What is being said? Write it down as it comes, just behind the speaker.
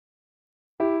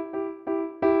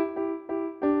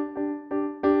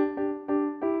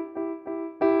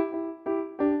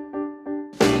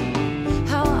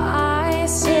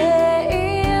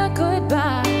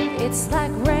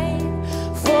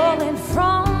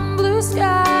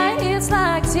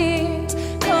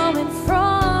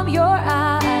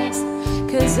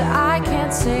I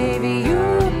can't save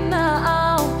you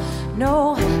now.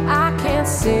 No, I can't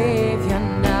save you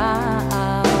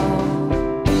now.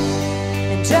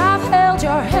 And I've held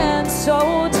your hand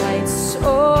so tight, so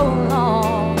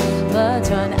long, blood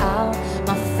run out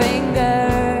my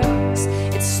fingers.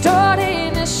 It's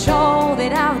starting to show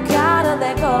that I've gotta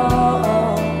let go.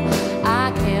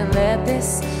 I can't let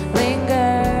this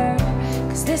linger,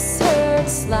 'cause this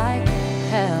hurts like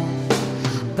hell.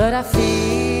 But I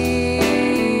feel,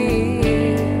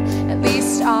 at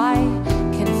least I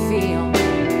can feel.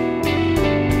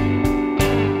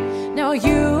 Now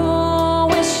you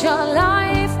wish your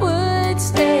life would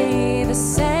stay the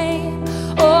same.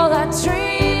 All I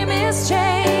dream is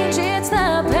change. It's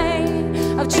the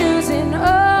pain of choosing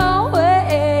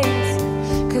always,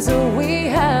 'cause we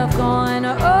have gone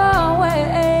our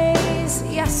ways.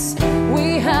 Yes, we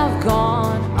have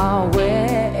gone our ways.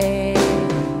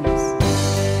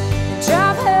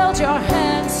 Your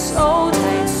hand so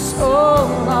tight, so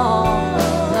long,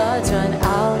 blood run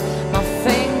out my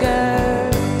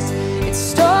fingers. It's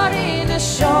starting to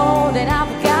show that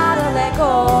I've gotta let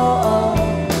go.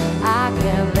 I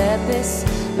can't let this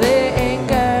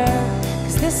linger,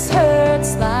 'cause this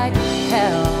hurts like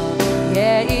hell.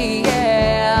 Yeah,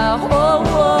 yeah. Oh,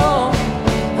 oh,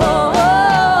 oh, oh.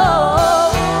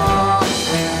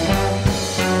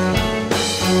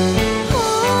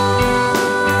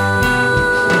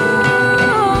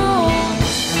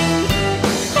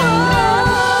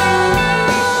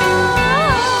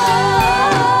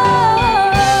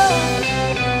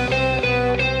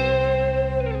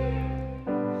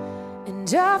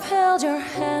 I've held your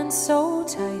hand so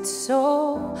tight,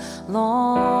 so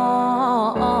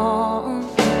long.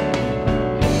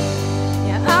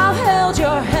 Yeah, I've held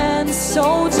your hand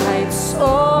so tight, so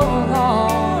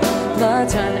long.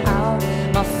 Blood run out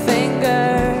my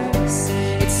fingers.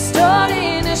 It's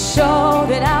starting to show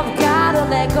that I've gotta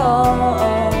let go.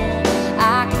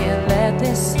 I can't let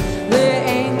this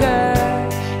linger.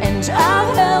 And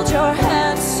I've held your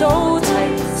hand so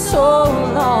tight, so